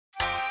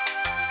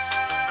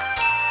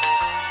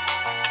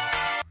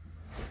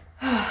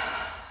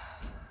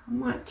I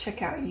might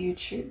check out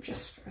YouTube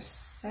just for a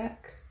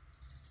sec.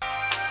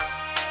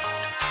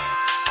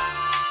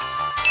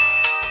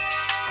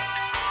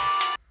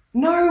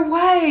 No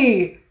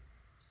way!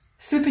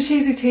 Super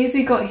Cheesy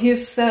Teasy got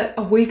his set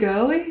a week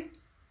early?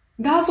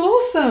 That's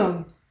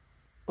awesome!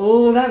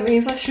 Oh, that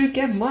means I should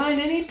get mine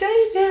any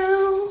day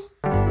now.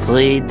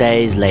 3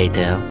 days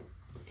later.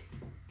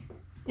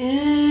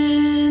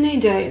 Any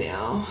day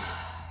now.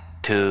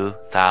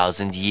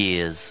 2,000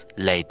 years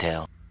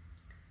later.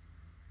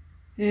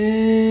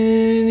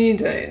 Any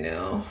day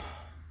now.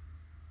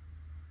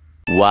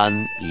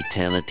 1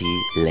 eternity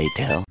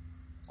later.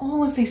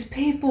 All of these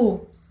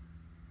people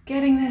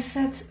getting their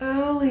sets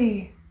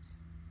early.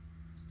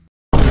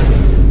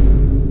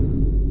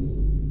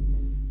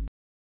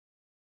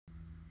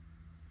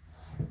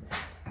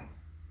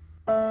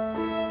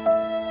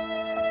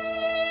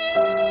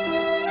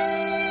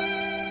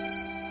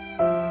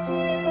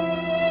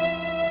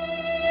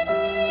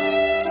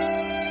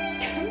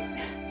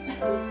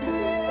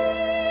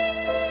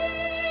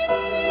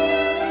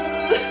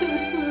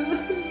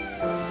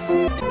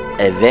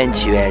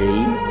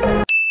 Eventually.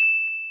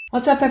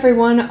 What's up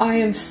everyone? I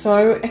am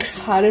so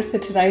excited for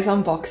today's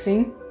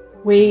unboxing.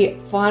 We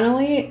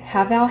finally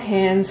have our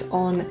hands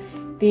on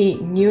the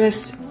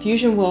newest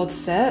Fusion World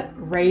set,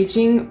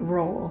 Raging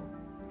Raw.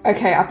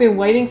 Okay, I've been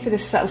waiting for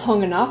this set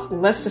long enough.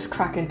 Let's just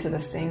crack into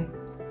this thing.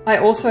 I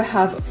also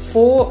have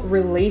 4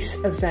 release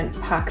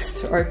event packs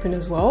to open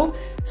as well.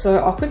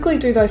 So I'll quickly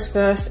do those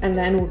first and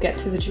then we'll get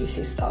to the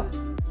juicy stuff.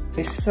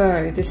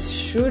 So this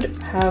should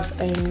have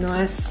a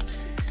nice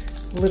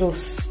little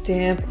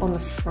stamp on the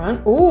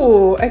front.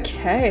 Ooh,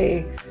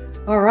 okay.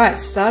 Alright,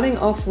 starting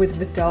off with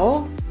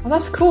Vidal. Oh,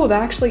 that's cool.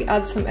 That actually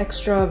adds some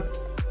extra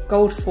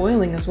gold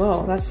foiling as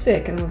well. That's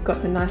sick. And we've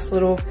got the nice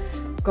little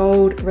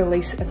gold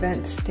release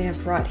event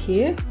stamp right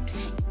here.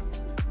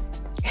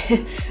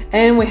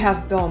 And we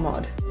have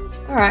Belmod.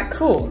 Alright,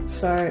 cool.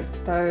 So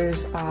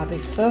those are the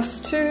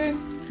first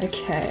 2.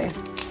 Okay.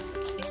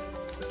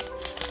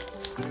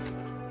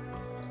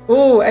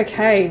 Ooh,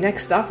 okay.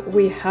 Next up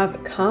we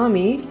have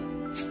Kami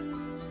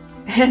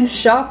and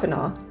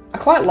Sharpener. I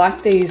quite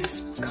like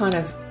these kind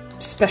of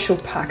special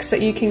packs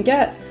that you can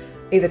get,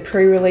 either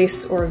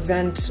pre-release or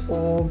event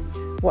or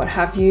what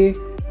have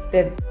you.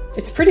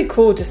 It's pretty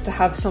cool just to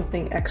have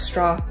something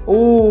extra.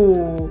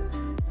 Ooh,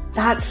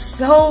 that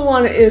Cell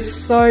one is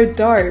so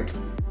dope.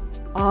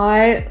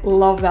 I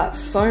love that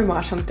so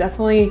much. I'm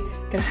definitely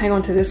gonna hang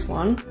on to this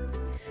one.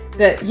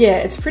 But yeah,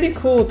 it's pretty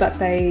cool that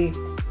they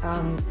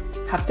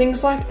have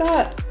things like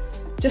that.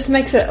 Just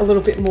makes it a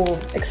little bit more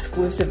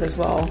exclusive as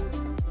well.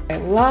 Okay,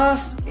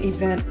 last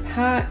event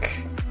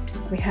pack,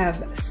 we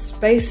have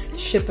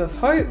Spaceship of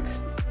Hope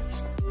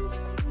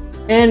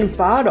and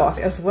Bardock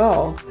as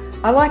well.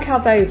 I like how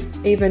they've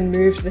even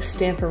moved the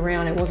stamp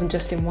around. It wasn't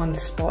just in one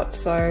spot,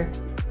 so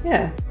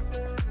yeah,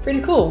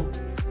 pretty cool.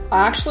 I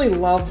actually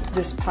love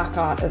this pack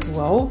art as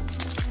well.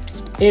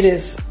 It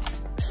is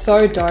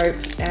so dope,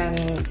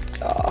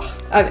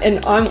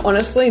 and I'm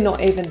honestly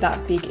not even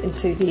that big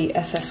into the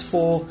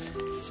SS4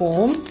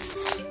 form,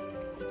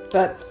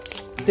 but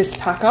this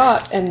pack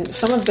art and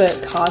some of the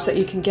cards that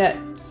you can get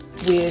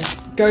with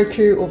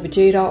Goku or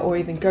Vegeta or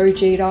even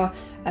Gogeta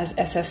as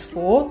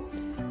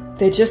SS4,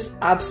 they're just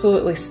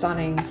absolutely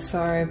stunning.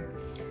 So,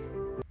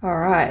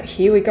 alright,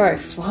 here we go,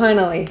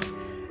 finally.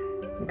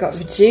 We've got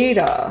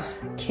Vegeta,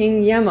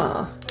 King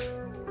Yama,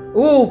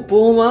 ooh,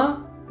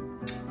 Bulma,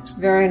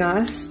 very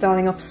nice,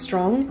 starting off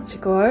strong to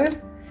glow.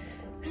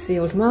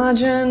 Sealed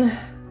Margin,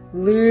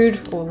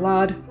 Lud or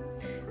Lud,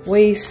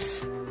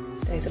 Whis,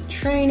 Days of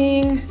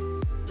Training,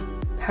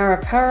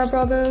 Para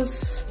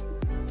Brothers,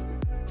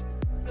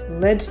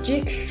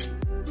 Ledgic.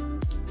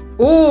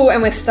 Ooh,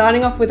 and we're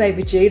starting off with a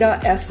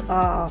Vegeta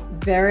SR.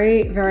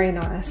 Very, very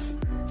nice.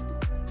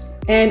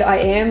 And I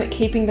am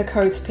keeping the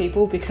codes,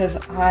 people, because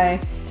I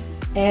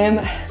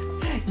am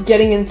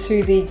getting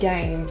into the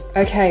game.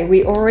 Okay,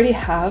 we already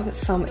have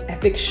some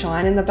epic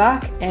shine in the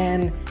back,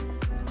 and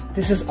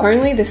this is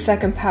only the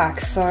second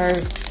pack, so...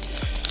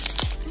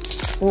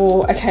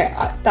 Oh, okay,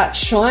 that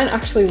shine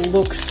actually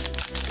looks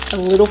a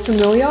little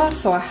familiar,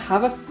 so I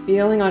have a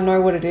feeling I know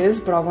what it is,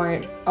 but I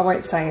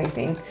won't say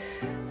anything.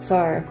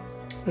 So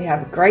we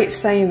have Great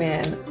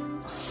Saiyaman,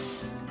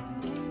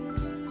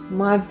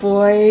 my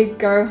boy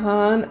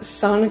Gohan,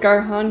 Son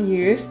Gohan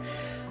Youth.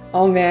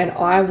 Oh man,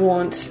 I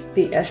want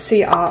the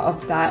SCR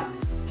of that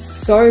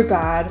so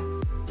bad.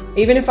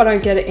 Even if I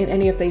don't get it in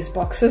any of these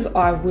boxes,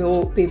 I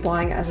will be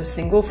buying it as a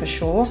single for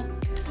sure.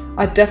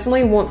 I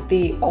definitely want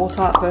the alt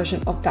art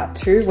version of that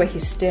too, where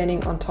he's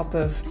standing on top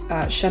of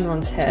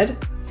Shenron's head.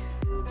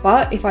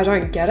 But if I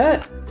don't get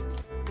it,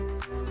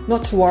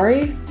 not to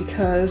worry,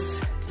 because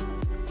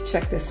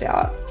check this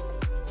out.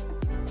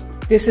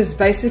 This is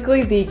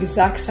basically the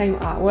exact same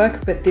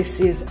artwork, but this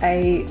is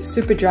a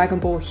Super Dragon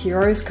Ball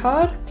Heroes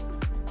card.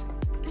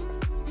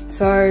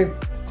 So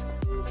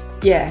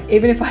yeah,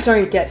 even if I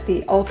don't get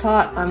the alt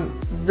art, I'm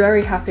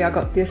very happy I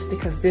got this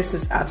because this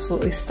is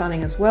absolutely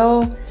stunning as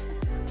well.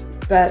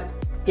 But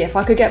yeah, if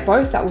I could get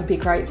both, that would be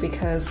great,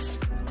 because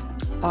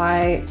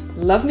I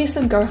love me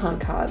some Gohan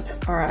cards.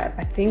 All right,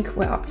 I think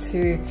we're up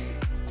to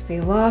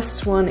the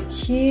last one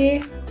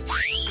here.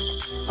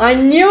 I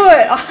knew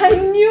it! I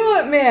knew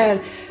it,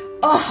 man!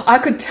 Oh, I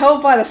could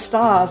tell by the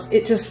stars.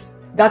 It just,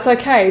 that's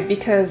okay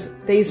because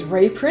these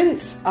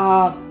reprints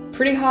are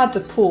pretty hard to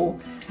pull.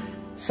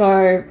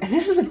 So, and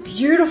this is a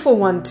beautiful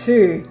one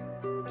too.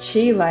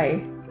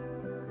 Chile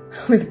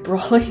with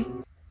Broly.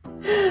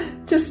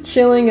 Just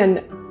chilling and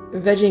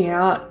vegging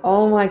out.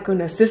 Oh my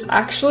goodness, this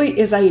actually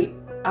is a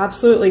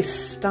absolutely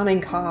stunning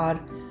card.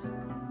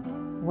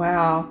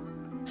 Wow.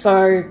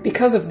 So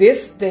because of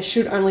this, there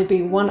should only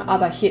be one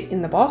other hit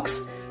in the box,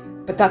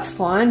 but that's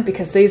fine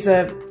because these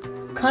are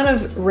kind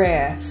of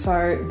rare.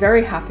 So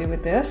very happy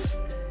with this.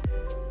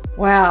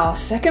 Wow,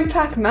 second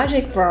pack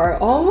magic, bro.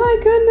 Oh my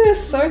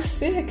goodness, so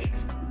sick.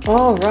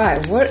 All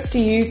right, what do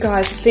you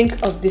guys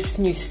think of this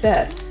new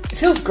set? It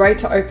feels great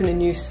to open a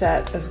new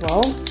set as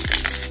well,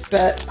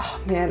 but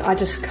oh man, I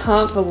just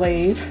can't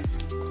believe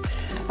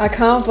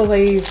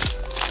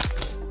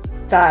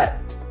that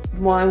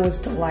mine was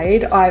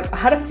delayed. I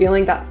had a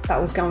feeling that that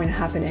was going to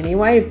happen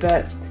anyway,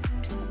 but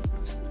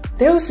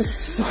there was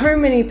just so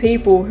many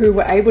people who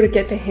were able to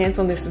get their hands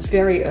on this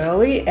very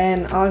early,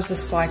 and I was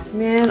just like,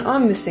 man,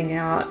 I'm missing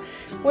out.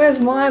 Where's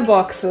my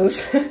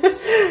boxes?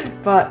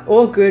 But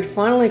all good,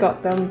 finally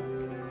got them.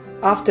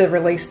 After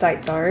release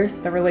date though,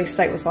 the release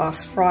date was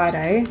last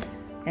Friday,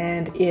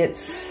 and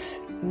it's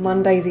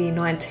Monday the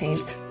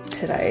 19th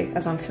today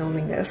as I'm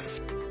filming this.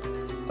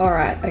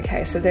 Alright,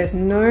 okay, so there's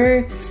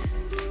no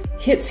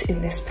hits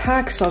in this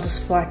pack, so I'll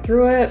just fly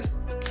through it.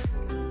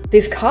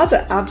 These cards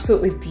are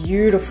absolutely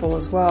beautiful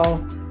as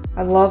well.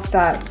 I love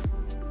that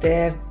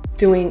they're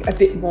doing a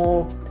bit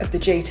more of the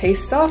GT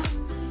stuff.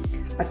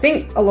 I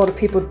think a lot of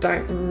people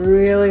don't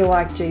really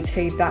like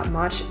GT that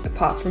much,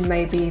 apart from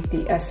maybe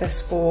the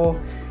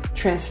SS4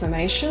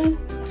 transformation,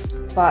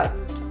 but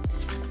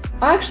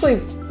I actually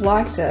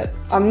liked it.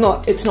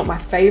 It's not my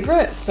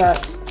favorite,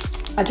 but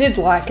I did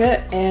like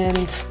it,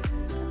 and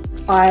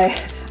I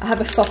have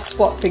a soft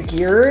spot for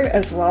Giru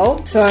as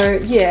well. So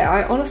yeah,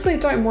 I honestly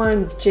don't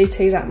mind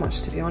GT that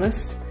much, to be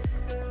honest.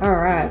 All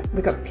right,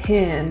 we got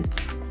Pan,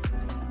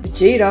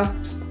 Vegeta,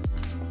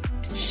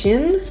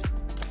 Shin,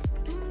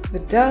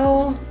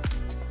 Videl,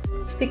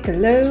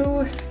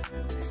 Piccolo,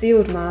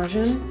 Sealed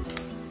Margin,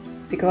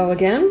 Piccolo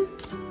again,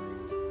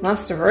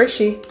 Master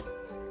Roshi,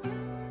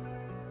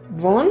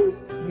 Vion,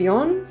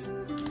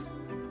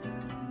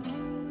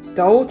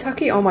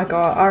 Dole-Taki, oh my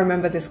god, I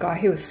remember this guy,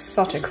 he was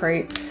such a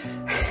creep.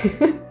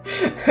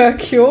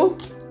 Hercule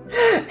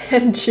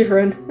and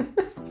Jiren.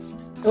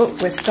 Oh,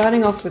 we're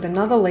starting off with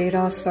another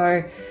leader,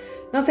 so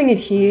nothing in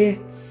here.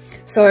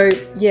 So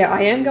yeah,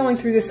 I am going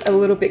through this a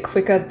little bit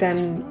quicker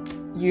than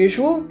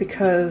usual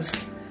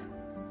because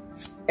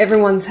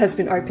everyone has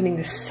been opening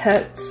this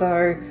set,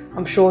 so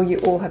I'm sure you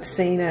all have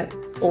seen it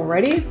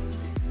already.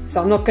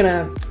 So I'm not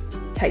gonna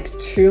take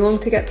too long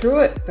to get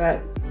through it,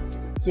 but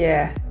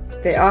yeah,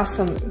 there are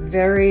some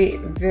very,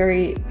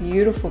 very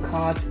beautiful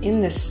cards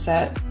in this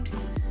set.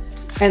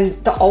 And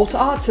the alt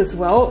arts as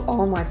well,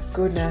 oh my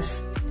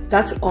goodness.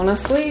 That's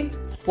honestly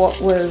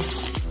what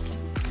was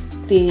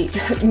the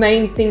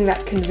main thing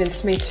that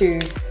convinced me to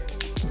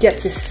get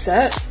this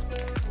set.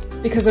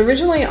 Because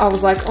originally I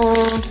was like,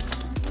 oh,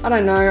 I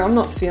don't know, I'm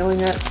not feeling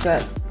it.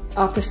 But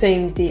after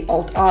seeing the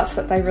alt arts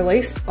that they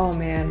released, oh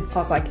man, I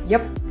was like,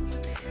 yep,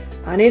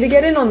 I need to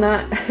get in on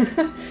that.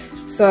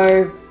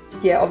 So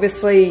yeah,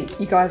 obviously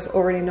you guys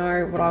already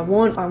know what I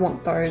want. I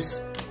want those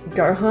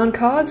Gohan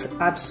cards,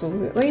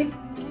 absolutely.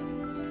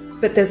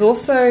 But there's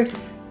also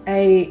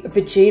a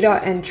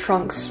Vegeta and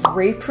Trunks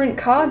reprint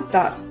card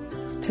that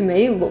to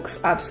me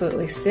looks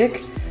absolutely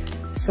sick.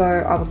 So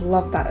I would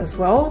love that as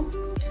well.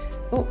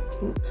 Oh,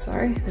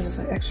 sorry, there was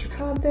an extra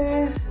card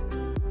there.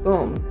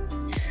 Boom.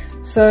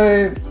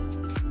 So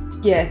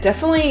yeah,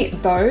 definitely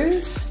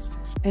those.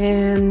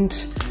 And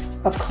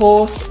of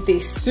course the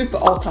Super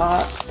Alt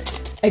Art.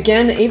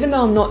 Again, even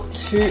though I'm not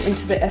too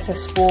into the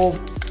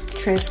SS4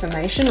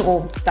 transformation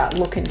or that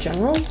look in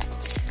general,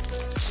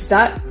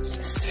 that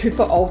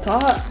Super Alt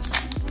Art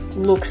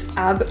looks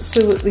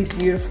absolutely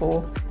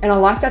beautiful. And I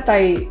like that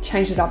they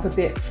changed it up a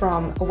bit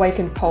from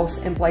Awakened Pulse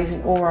and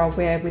Blazing Aura,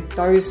 where with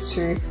those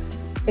two,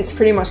 it's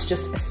pretty much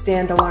just a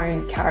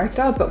standalone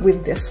character, but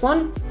with this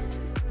one,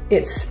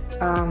 it's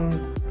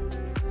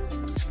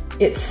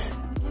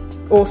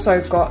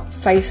also got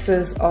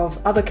faces of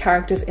other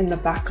characters in the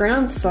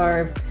background.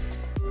 So,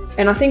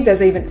 and I think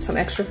there's even some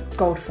extra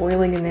gold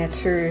foiling in there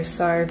too.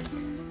 So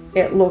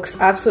it looks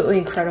absolutely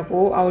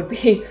incredible. I would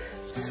be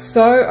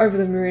so over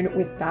the moon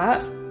with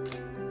that.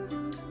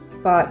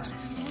 But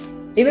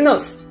even though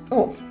it's,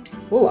 oh,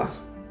 Woola,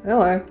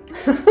 hello.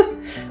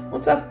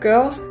 What's up,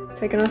 girl?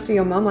 Taking after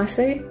your mum, I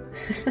see.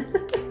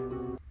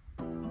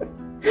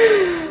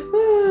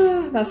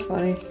 That's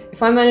funny.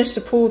 If I managed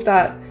to pull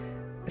that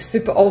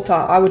Super Altar,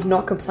 I would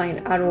not complain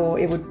at all.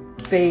 It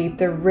would be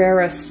the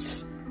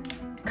rarest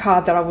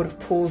card that I would have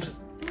pulled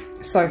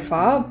so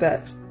far,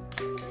 but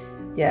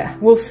yeah,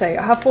 we'll see.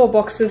 I have 4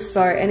 boxes,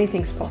 so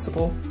anything's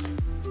possible.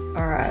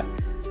 Alright,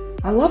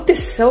 I love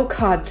this cell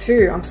card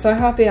too. I'm so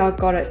happy I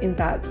got it in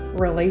that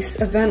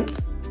release event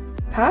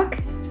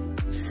pack.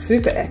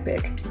 Super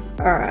epic.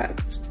 Alright.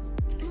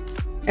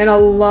 And I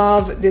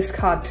love this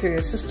card too.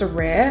 It's just a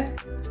rare,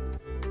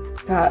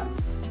 but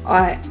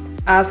I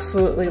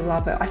absolutely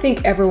love it. I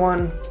think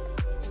everyone,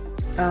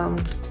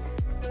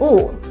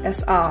 oh,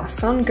 SR,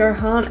 Son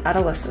Gohan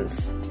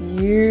Adolescence.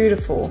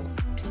 Beautiful.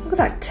 Look at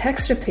that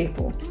texture,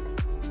 people.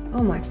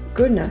 Oh my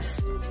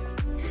goodness.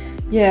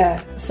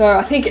 Yeah, so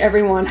I think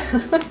everyone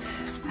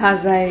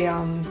has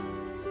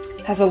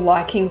a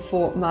liking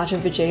for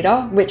Majin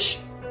Vegeta, which,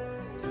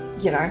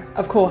 you know,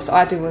 of course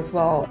I do as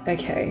well.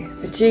 Okay,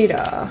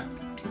 Vegeta.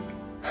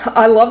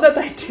 I love that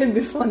they did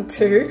this one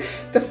too.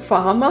 The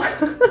farmer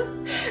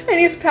and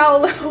his power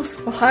level's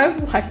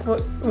 5, like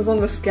what was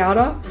on the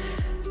scouter.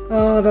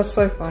 Oh, that's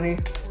so funny.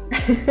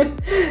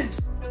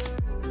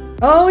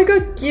 Oh, we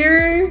got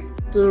Giru.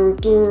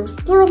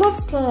 Giru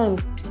loves plan.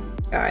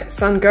 Alright,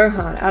 Son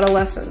Gohan,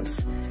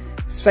 Adolescence,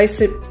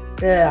 Spaceship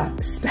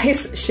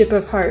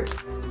of Hope,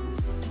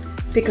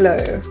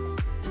 Piccolo,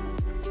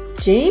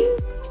 Jin,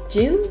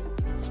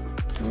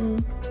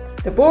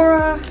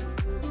 Deborah,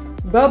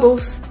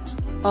 Bubbles.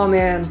 Oh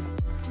man,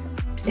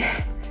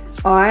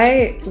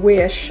 I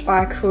wish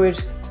I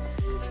could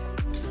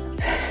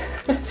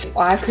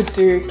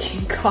do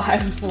King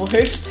Kai's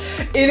voice.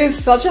 It is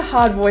such a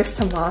hard voice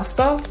to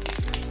master,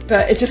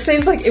 but it just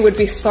seems like it would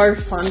be so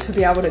fun to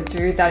be able to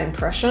do that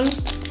impression.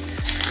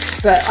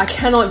 But I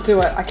cannot do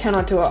it. I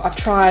cannot do it. I've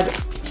tried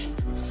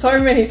so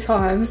many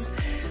times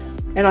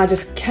and I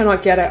just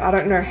cannot get it. I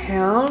don't know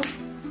how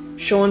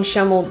Sean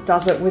Schemmel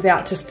does it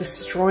without just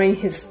destroying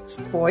his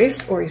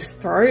voice or his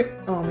throat.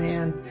 Oh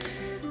man.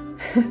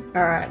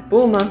 Alright,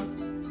 Bulma.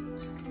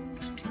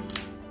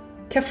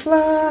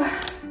 Kefla.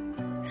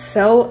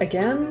 Cell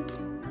again.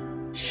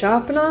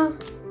 Sharpener.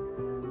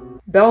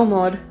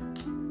 Belmod.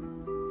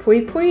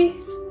 Pui Pui.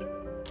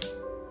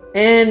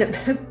 And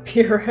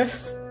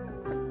Beerus.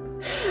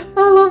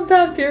 I love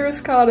that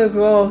Beerus card as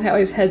well, how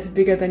his head's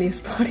bigger than his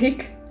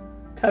body.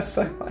 That's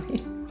so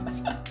funny.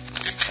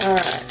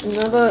 Alright,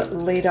 another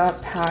leader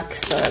pack,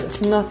 so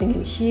there's nothing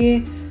in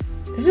here.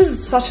 This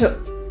is such an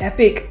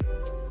epic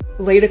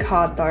leader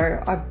card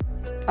though.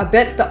 I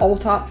bet the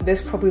alt art for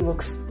this probably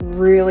looks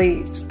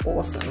really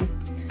awesome.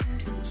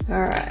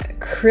 Alright,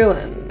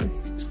 Krillin,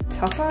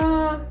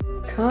 Topper,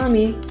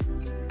 Kami,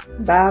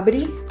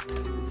 Babidi,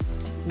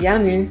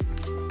 Yamu,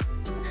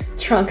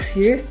 Trunks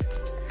Youth,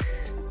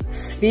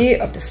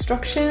 Sphere of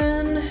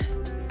Destruction.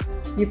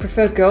 You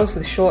prefer girls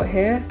with short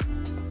hair?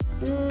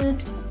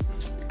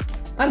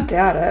 I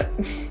doubt it.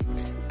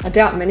 I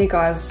doubt many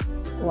guys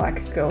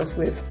like girls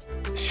with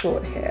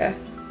short hair.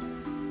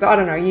 But I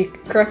don't know, you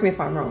correct me if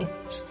I'm wrong.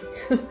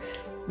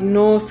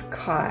 North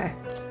Kai.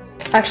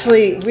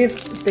 Actually,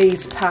 with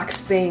these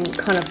packs being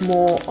kind of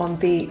more on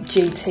the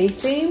GT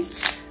theme,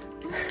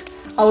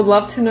 I would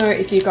love to know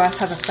if you guys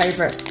have a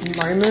favourite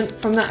moment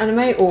from that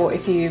anime, or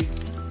if you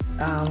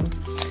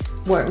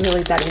weren't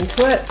really that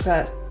into it.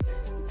 But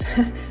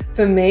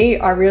for me,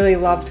 I really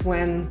loved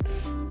when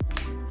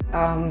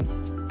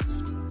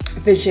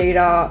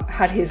Vegeta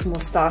had his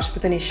moustache,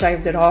 but then he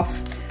shaved it off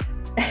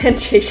and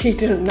Chi-Chi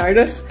didn't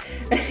notice,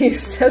 and he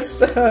says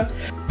to her,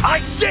 "I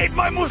shaved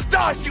my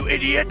moustache, you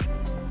idiot!"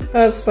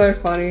 That's so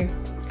funny.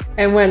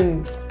 And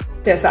when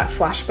there's that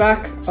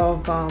flashback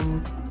of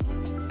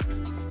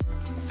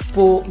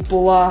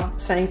Bulla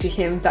saying to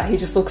him that he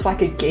just looks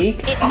like a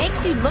geek. It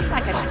makes you look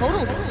like a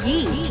total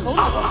geek.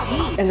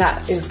 And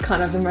that is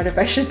kind of the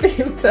motivation for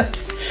him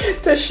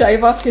to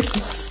shave off his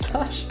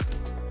moustache.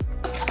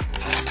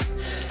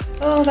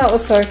 Oh, that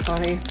was so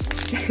funny.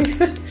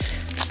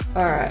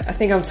 Alright, I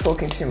think I'm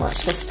talking too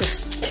much. Let's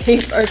just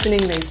keep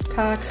opening these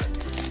packs.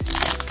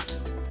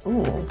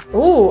 Ooh,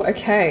 ooh,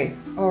 okay.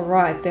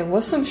 Alright, there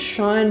was some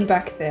shine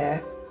back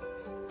there.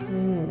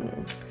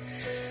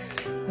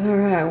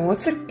 Alright,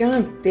 what's it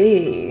gonna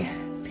be?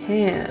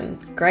 Pan,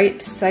 Great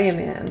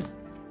Saiyaman,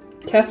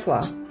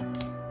 Kefla,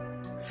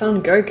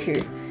 Son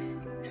Goku,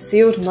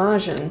 Sealed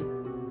Majin,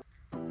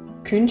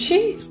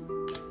 Kunchi,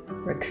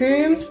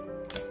 Raccoon,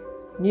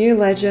 New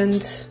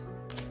Legend,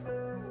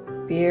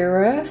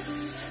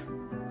 Beerus.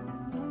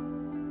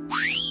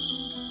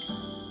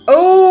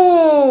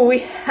 Oh, we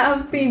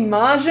have the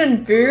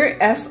Majin Buu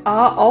SR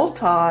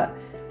alt art.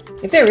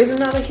 If there is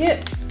another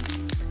hit,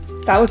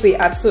 that would be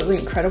absolutely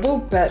incredible,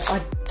 but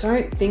I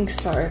don't think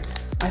so.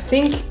 I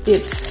think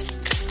it's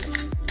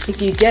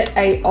if you get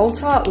a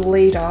alt art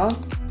leader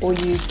or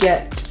you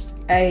get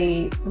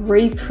a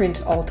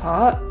reprint alt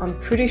art, I'm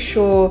pretty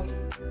sure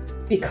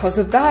because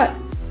of that,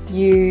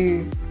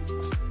 you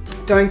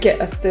don't get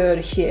a third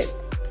hit.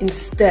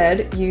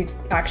 Instead, you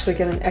actually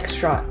get an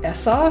extra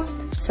SR,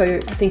 so I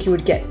think you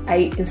would get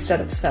 8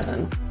 instead of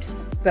 7.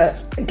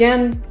 But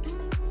again,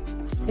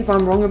 if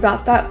I'm wrong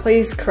about that,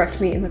 please correct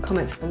me in the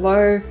comments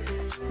below,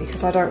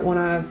 because I don't want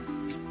to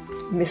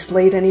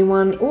mislead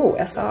anyone. Oh,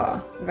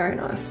 SR, very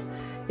nice.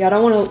 Yeah, I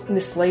don't want to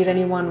mislead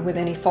anyone with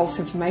any false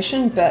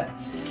information, but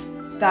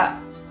that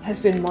has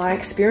been my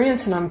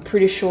experience, and I'm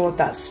pretty sure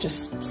that's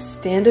just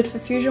standard for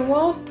Fusion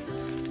World.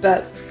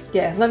 But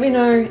yeah, let me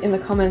know in the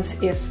comments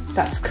if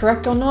that's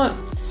correct or not.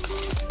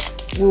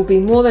 We'll be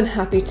more than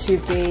happy to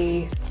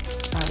be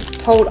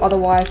told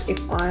otherwise if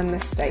I'm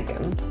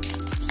mistaken.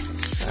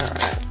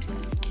 Alright.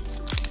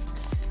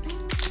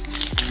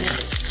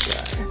 Let's go.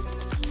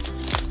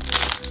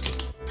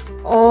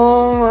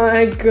 Oh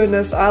my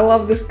goodness, I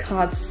love this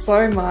card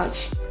so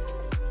much.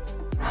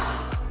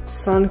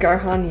 Son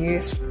Gohan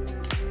Youth.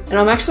 And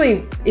I'm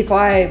actually, if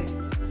I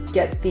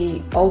get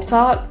the alt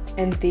art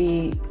and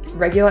the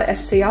regular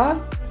SCR,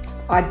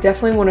 I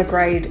definitely want to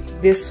grade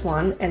this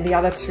one and the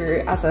other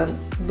two as a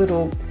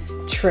little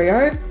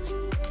trio.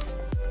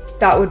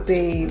 That would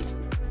be,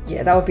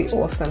 yeah, that would be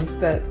awesome.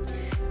 But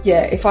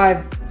yeah, if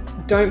I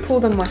don't pull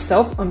them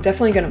myself, I'm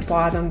definitely going to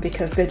buy them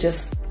because they're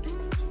just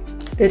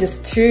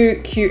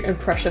too cute and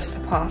precious to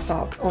pass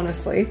up,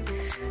 honestly.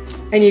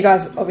 And you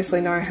guys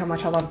obviously know how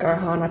much I love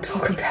Gohan. I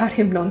talk about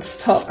him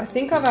non-stop. I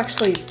think I've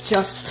actually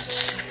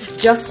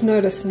just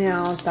noticed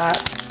now that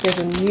there's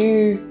a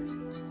new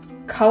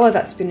color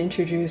that's been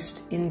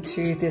introduced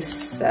into this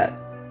set.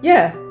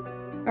 Yeah,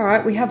 all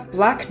right, we have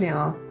black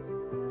now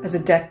as a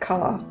deck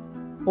color.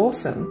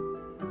 Awesome.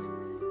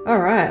 All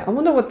right, I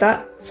wonder what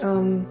that, I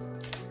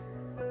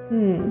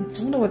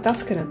wonder what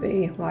that's gonna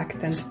be like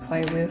then to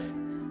play with.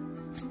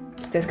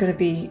 If there's gonna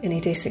be any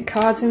decent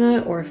cards in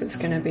it, or if it's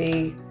gonna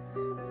be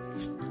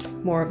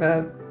more of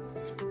a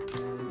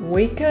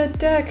weaker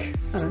deck.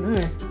 I don't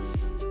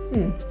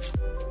know.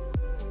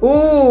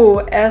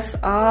 Ooh,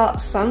 SR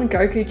Son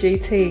Goku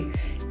GT.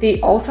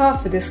 The alt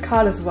art for this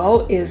card as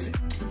well is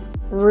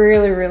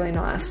really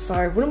nice, so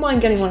I wouldn't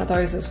mind getting one of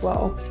those as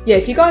well. Yeah,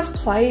 if you guys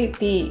play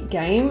the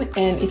game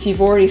and if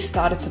you've already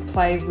started to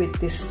play with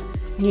this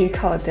new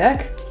color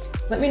deck,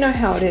 let me know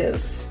how it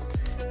is,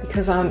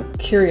 because I'm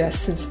curious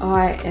since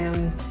I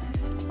am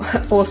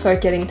also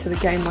getting into the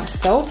game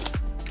myself.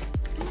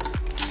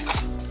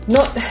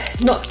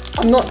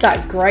 I'm not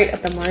that great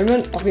at the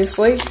moment,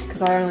 obviously,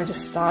 because I only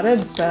just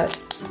started, but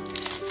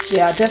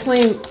yeah, I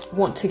definitely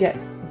want to get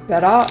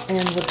better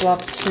and would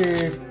love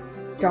to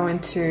go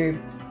into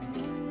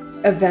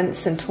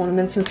events and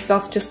tournaments and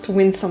stuff just to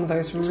win some of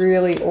those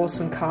really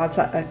awesome cards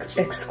that are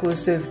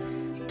exclusive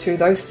to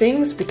those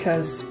things,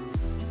 because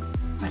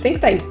I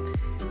think they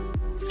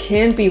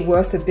can be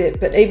worth a bit,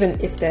 but even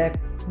if they're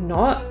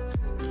not,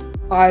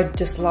 I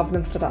just love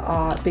them for the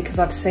art, because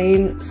I've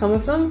seen some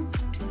of them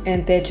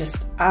and they're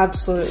just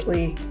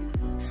absolutely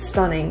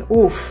stunning.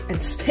 Oof,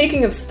 and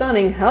speaking of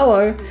stunning,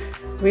 hello,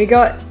 we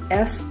got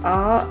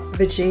SR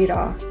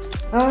Vegeta.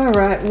 All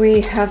right, we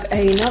have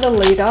another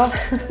leader.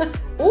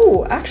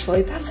 Oh,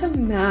 actually, that's a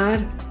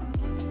mad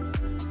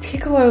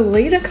Piccolo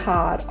leader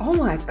card. Oh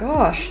my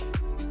gosh.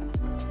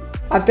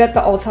 I bet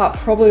the alt art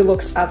probably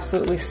looks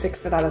absolutely sick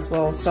for that as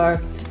well. So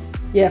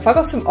yeah, if I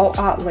got some alt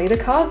art leader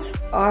cards,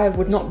 I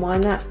would not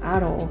mind that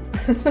at all.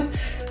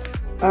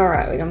 All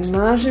right, we got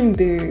Majin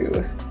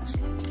Buu.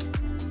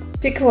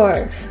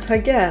 Piccolo,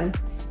 again.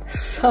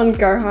 Son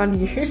Gohan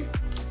Youth.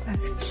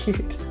 That's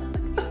cute.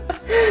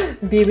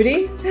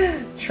 Bibbidi,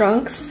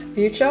 Trunks,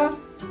 Future,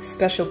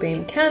 Special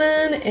Beam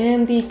Cannon,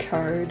 and the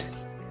code.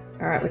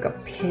 Alright, we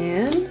got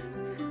Pan,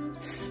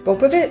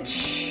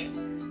 Spopovich,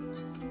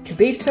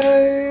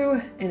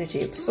 Kibito,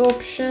 Energy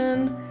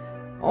Absorption.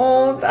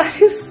 Oh, that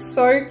is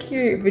so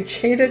cute.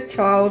 Vegeta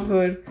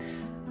Childhood.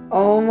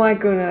 Oh my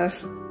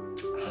goodness.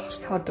 Oh,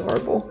 how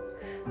adorable.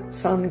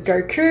 Son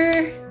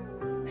Goku,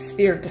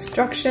 Sphere of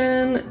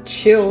Destruction,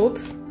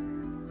 Chilled,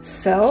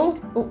 Cell.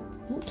 Oh,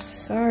 oops,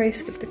 sorry,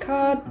 skipped a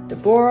card.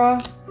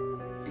 Deborah.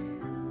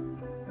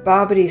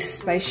 Barbity's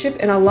spaceship,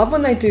 and I love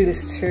when they do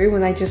this too,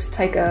 when they just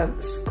take a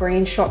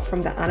screenshot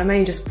from the anime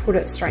and just put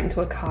it straight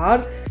into a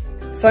card.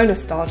 So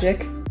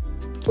nostalgic.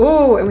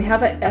 Ooh, and we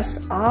have an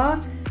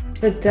SR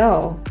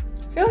Videl.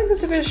 I feel like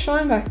there's a bit of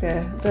shine back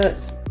there, but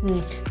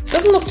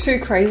doesn't look too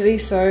crazy,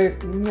 so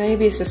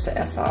maybe it's just an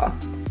SR.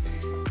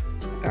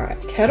 Alright,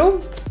 Kettle,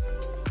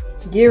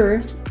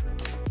 Giru,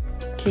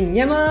 King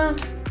Yama,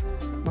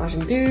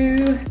 Majin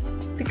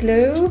Buu,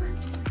 Piccolo,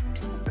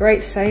 Great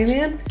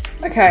Saiyan.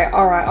 Okay,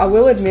 alright, I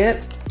will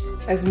admit,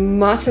 as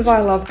much as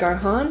I love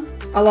Gohan,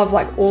 I love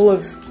like all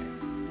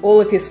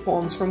of his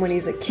forms from when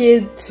he's a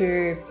kid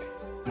to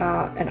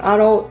an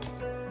adult.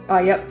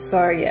 Yep,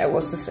 so yeah, it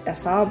was just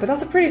SR, but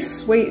that's a pretty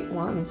sweet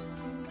one.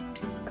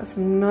 Got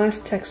some nice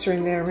texture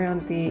in there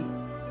around the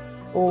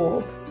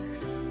orb.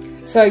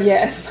 So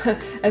yeah,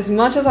 as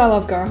much as I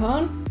love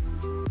Gohan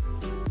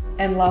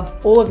and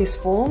love all of his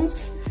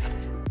forms,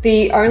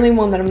 the only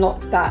one that I'm not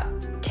that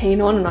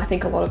keen on, and I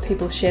think a lot of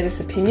people share this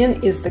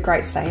opinion, is the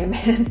Great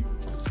Saiyan.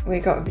 We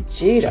got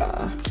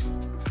Vegeta.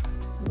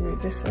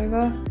 Move this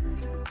over.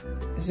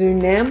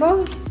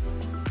 Zunamba.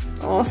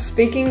 Oh,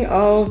 speaking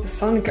of the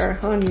Son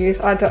Gohan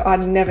Youth,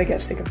 I'd never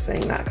get sick of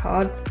seeing that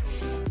card.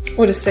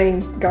 Or just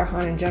seeing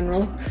Gohan in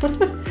general.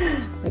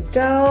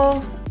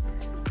 Videl.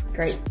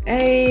 Great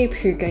Ape,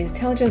 who gained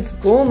intelligence.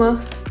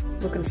 Bulma,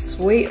 looking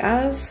sweet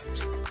as.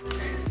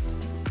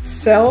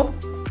 Cell.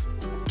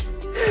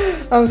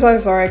 I I'm so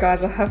sorry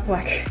guys, I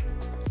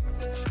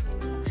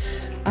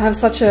have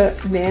such a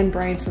man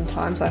brain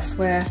sometimes, I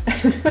swear.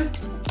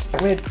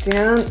 We're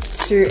down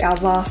to our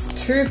last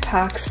 2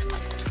 packs,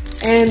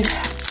 and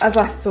as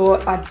I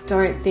thought, I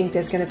don't think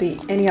there's going to be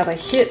any other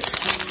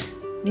hits.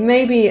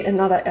 Maybe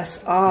another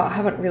SR. I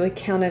haven't really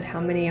counted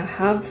how many I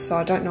have, so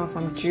I don't know if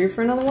I'm due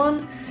for another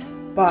one.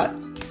 But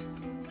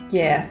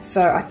yeah,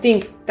 so I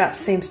think that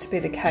seems to be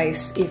the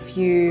case. If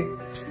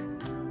you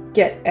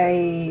get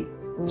a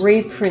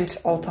reprint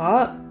alt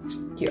art,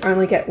 you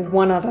only get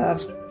one other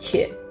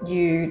hit.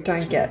 You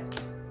don't get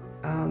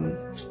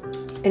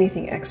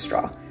anything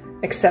extra,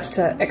 except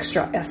an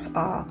extra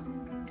SR.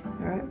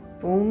 Alright,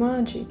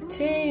 Boomer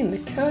GT and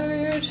the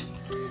code.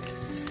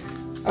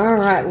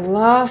 Alright,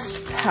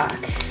 last pack.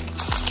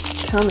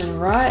 Coming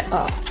right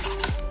up.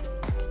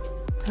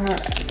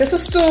 Alright, this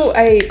was still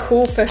a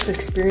cool first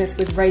experience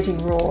with Raging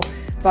Raw,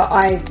 but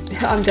I'm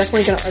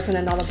definitely going to open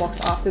another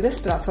box after this,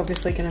 but that's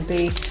obviously going to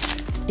be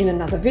in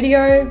another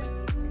video.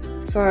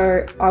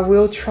 So I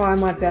will try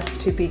my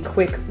best to be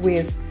quick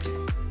with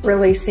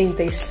releasing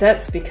these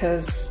sets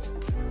because,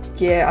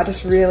 yeah, I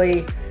just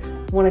really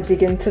want to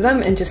dig into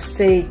them and just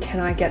see, can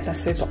I get the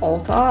super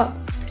alt art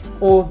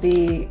or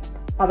the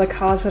other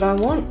cards that I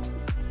want?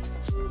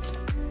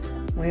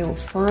 We'll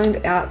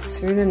find out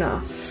soon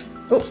enough.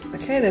 Oh,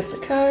 okay, there's the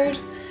code.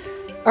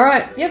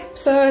 Alright, yep,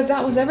 so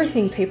that was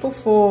everything, people,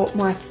 for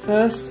my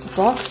first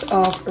box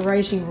of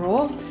Raging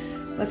Raw.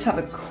 Let's have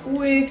a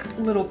quick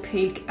little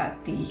peek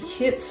at the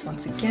hits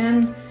once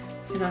again.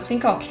 And I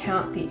think I'll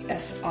count the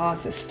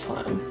SRs this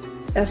time.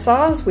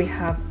 SRs, we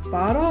have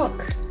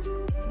Bardock,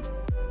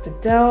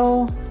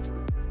 Videl,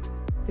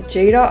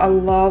 Vegeta. I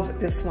love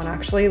this one,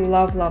 actually.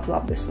 Love, love,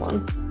 love this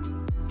one.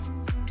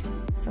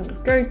 Son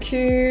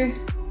Goku,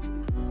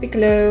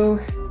 Piccolo,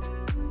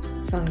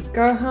 Son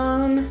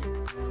Gohan,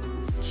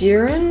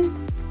 Jiren,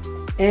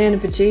 and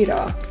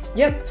Vegeta.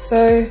 Yep,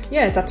 so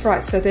yeah, that's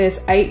right. So there's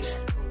 8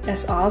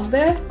 SRs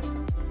there.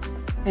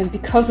 And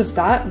because of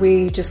that,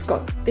 we just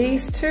got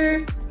these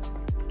 2.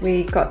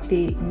 We got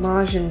the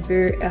Majin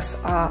Buu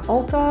SR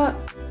alt art.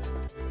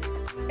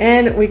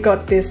 And we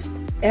got this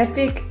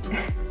epic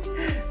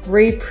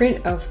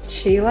reprint of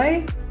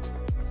Chile.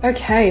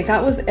 Okay,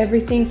 that was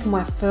everything for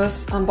my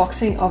first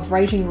unboxing of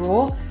Raging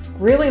Raw.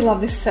 Really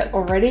love this set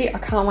already. I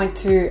can't wait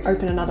to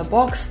open another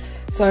box.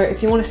 So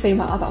if you want to see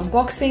my other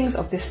unboxings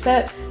of this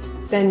set,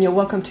 then you're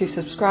welcome to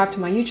subscribe to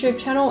my YouTube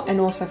channel and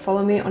also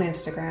follow me on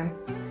Instagram.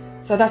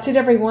 So that's it,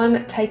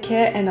 everyone. Take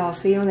care, and I'll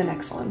see you in the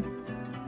next one.